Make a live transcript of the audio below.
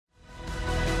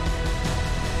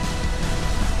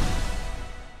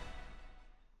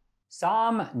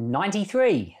Psalm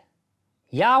 93.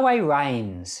 Yahweh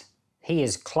reigns. He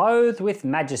is clothed with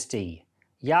majesty.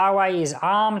 Yahweh is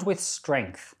armed with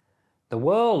strength. The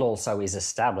world also is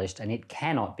established, and it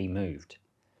cannot be moved.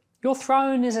 Your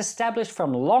throne is established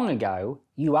from long ago.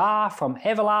 You are from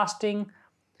everlasting.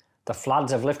 The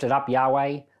floods have lifted up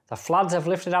Yahweh. The floods have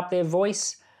lifted up their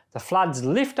voice. The floods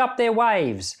lift up their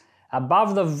waves.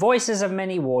 Above the voices of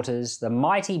many waters, the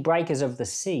mighty breakers of the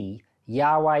sea,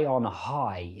 Yahweh on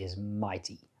high is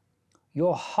mighty.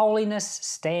 Your holiness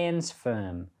stands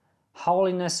firm.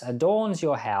 Holiness adorns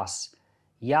your house.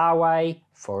 Yahweh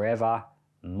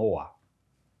forevermore.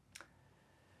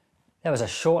 That was a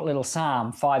short little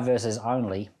psalm, 5 verses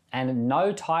only, and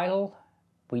no title.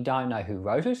 We don't know who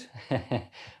wrote it,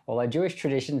 although Jewish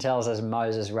tradition tells us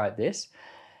Moses wrote this.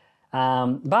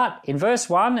 But in verse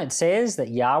 1 it says that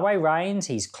Yahweh reigns,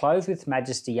 he's clothed with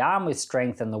majesty, armed with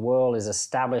strength, and the world is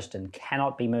established and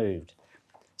cannot be moved.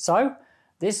 So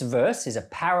this verse is a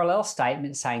parallel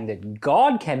statement saying that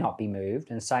God cannot be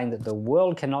moved and saying that the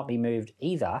world cannot be moved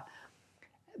either.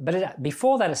 But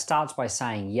before that it starts by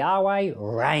saying Yahweh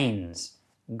reigns.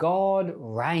 God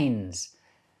reigns.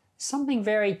 Something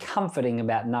very comforting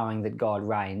about knowing that God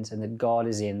reigns and that God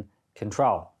is in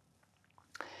control.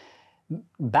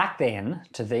 Back then,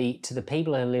 to the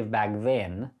people who lived back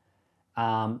then,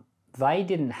 they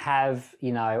didn't have,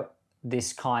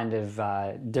 this kind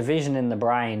of division in the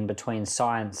brain between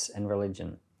science and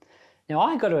religion. Now,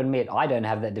 I got to admit, I don't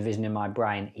have that division in my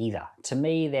brain either. To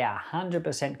me, they are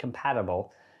 100%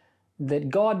 compatible, that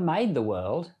God made the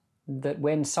world, that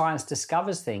when science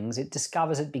discovers things, it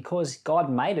discovers it because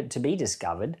God made it to be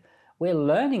discovered. We're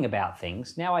learning about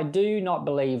things. Now, I do not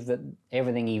believe that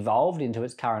everything evolved into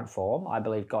its current form. I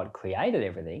believe God created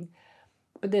everything.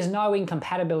 But there's no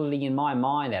incompatibility in my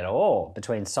mind at all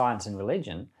between science and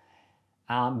religion.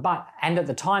 And at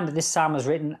the time that this psalm was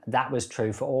written, that was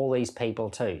true for all these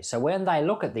people too. So when they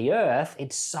look at the earth,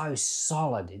 it's so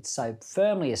solid, it's so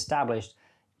firmly established,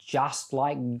 just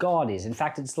like God is. In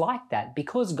fact, it's like that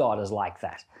because God is like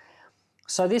that.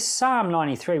 So this Psalm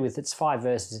 93 with its 5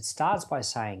 verses, it starts by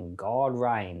saying, God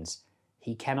reigns,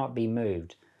 he cannot be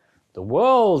moved. The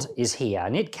world is here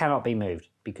and it cannot be moved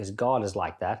because God is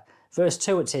like that. Verse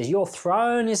 2, it says, your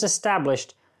throne is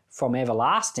established from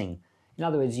everlasting. In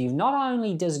other words, not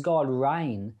only does God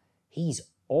reign, he's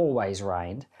always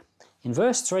reigned. In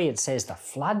verse 3, it says the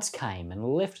floods came and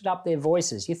lifted up their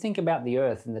voices. You think about the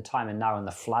earth in the time of Noah and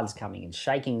the floods coming and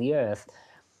shaking the earth,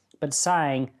 but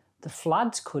saying the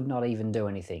floods could not even do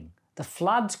anything. The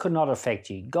floods could not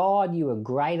affect you. God, you are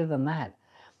greater than that.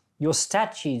 Your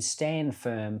statutes stand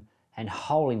firm and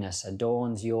holiness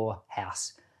adorns your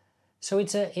house. So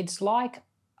it's like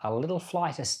a little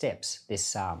flight of steps, this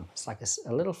psalm. It's like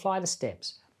a little flight of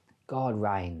steps. God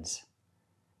reigns.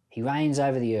 He reigns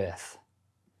over the earth.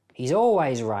 He's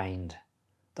always reigned.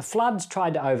 The floods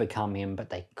tried to overcome him, but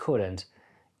they couldn't.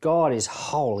 God is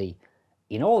holy.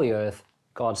 In all the earth,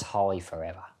 God's holy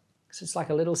forever. So it's like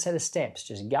a little set of steps,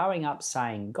 just going up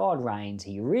saying, God reigns,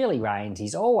 he really reigns,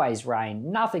 he's always reigned,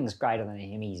 nothing's greater than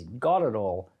him, he's got it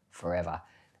all forever.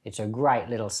 It's a great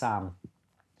little psalm.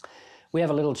 We have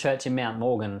a little church in Mount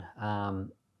Morgan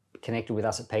connected with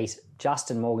us at Peace.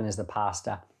 Justin Morgan is the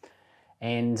pastor.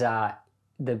 And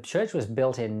the church was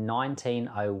built in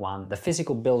 1901. The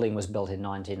physical building was built in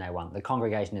 1901. The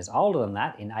congregation is older than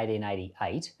that, in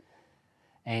 1888.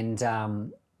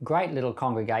 And great little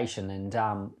congregation.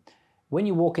 And when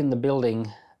you walk in the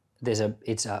building,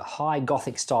 it's a high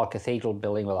Gothic style cathedral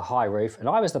building with a high roof. And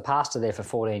I was the pastor there for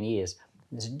 14 years.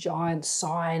 There's a giant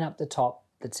sign up the top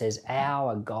that says,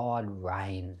 our God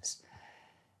reigns.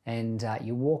 And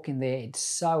you walk in there, it's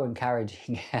so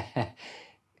encouraging.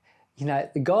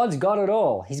 God's got it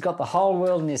all. He's got the whole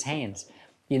world in his hands.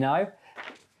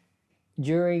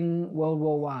 During World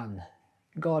War I,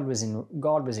 God was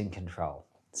in control.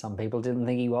 Some people didn't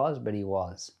think he was, but he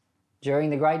was.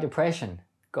 During the Great Depression,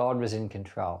 God was in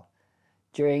control.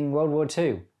 During World War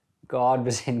II, God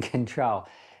was in control.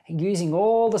 Using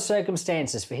all the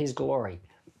circumstances for his glory.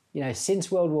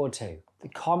 Since World War II, the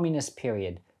communist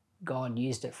period, God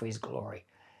used it for his glory.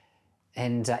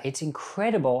 And it's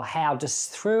incredible how just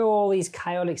through all these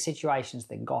chaotic situations,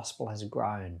 the gospel has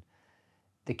grown.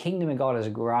 The kingdom of God has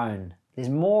grown. There's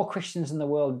more Christians in the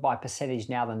world by percentage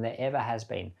now than there ever has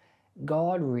been.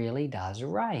 God really does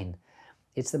reign.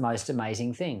 It's the most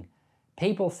amazing thing.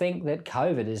 People think that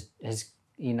COVID is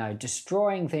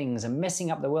destroying things and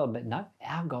messing up the world, but no,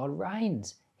 our God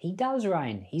reigns. He does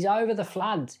reign. He's over the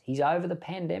floods. He's over the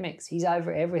pandemics. He's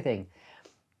over everything.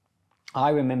 I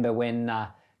remember when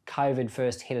COVID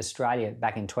first hit Australia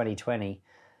back in 2020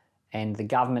 and the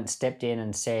government stepped in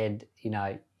and said,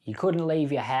 You couldn't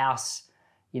leave your house.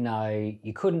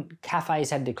 Cafes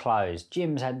had to close,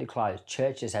 gyms had to close,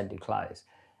 churches had to close.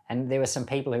 And there were some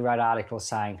people who wrote articles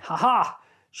saying,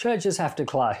 churches have to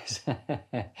close.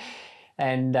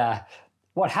 And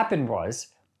what happened was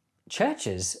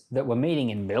churches that were meeting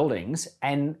in buildings,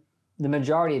 and the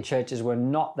majority of churches were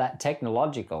not that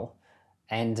technological,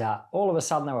 and all of a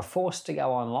sudden they were forced to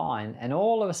go online, and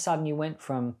all of a sudden you went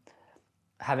from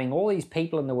having all these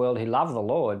people in the world who love the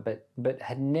Lord but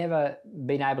had never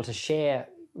been able to share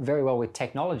very well with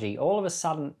technology. All of a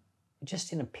sudden,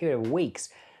 just in a period of weeks,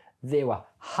 there were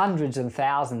hundreds and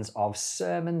thousands of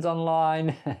sermons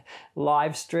online,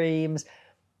 live streams.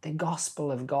 The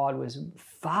gospel of God was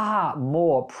far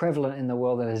more prevalent in the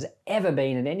world than it has ever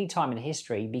been at any time in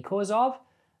history because of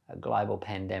a global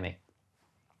pandemic.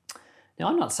 Now,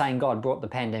 I'm not saying God brought the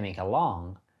pandemic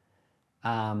along.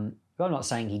 I'm not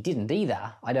saying he didn't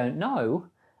either. I don't know.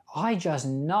 I just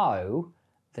know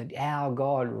that our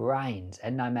God reigns,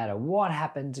 and no matter what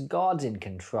happens, God's in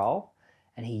control,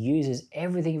 and he uses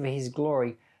everything for his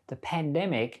glory. The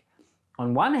pandemic,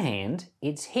 on one hand,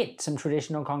 it's hit some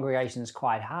traditional congregations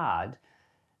quite hard,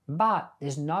 but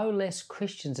there's no less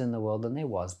Christians in the world than there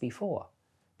was before.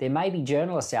 There may be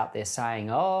journalists out there saying,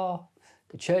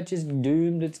 the church is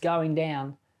doomed, it's going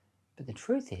down. But the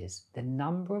truth is, the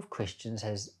number of Christians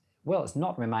it's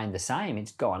not remained the same,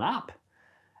 it's gone up.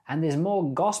 And there's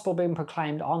more gospel being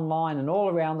proclaimed online and all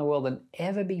around the world than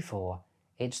ever before.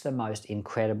 It's the most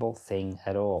incredible thing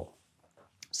at all.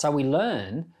 So we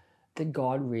learn that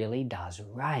God really does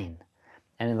reign.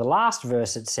 And in the last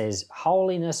verse it says,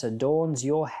 holiness adorns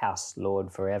your house,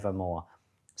 Lord, forevermore.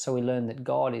 So we learn that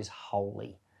God is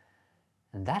holy.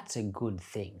 And that's a good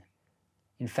thing.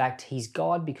 In fact, he's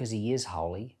God because he is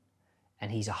holy,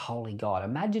 and he's a holy God.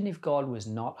 Imagine if God was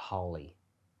not holy.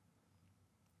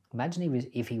 Imagine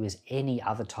if he was any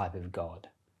other type of God.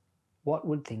 What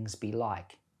would things be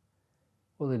like?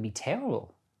 Well, they'd be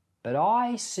terrible. But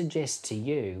I suggest to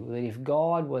you that if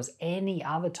God was any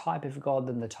other type of God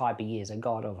than the type he is, a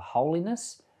God of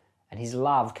holiness, and his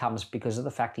love comes because of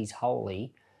the fact he's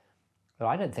holy, but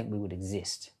I don't think we would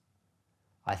exist.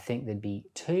 I think there'd be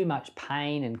too much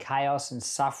pain and chaos and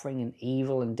suffering and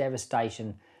evil and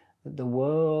devastation, that the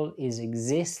world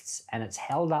exists and it's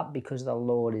held up because the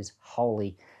Lord is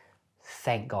holy.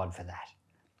 Thank God for that.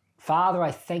 Father,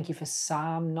 I thank you for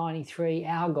Psalm 93.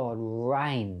 Our God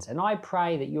reigns, and I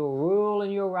pray that your rule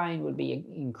and your reign would be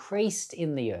increased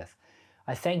in the earth.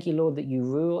 I thank you, Lord, that you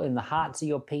rule in the hearts of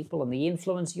your people, and the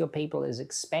influence of your people is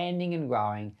expanding and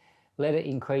growing. Let it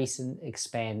increase and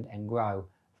expand and grow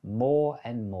more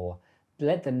and more.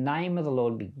 Let the name of the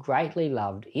Lord be greatly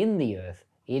loved in the earth.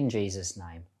 In Jesus'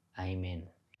 name, amen.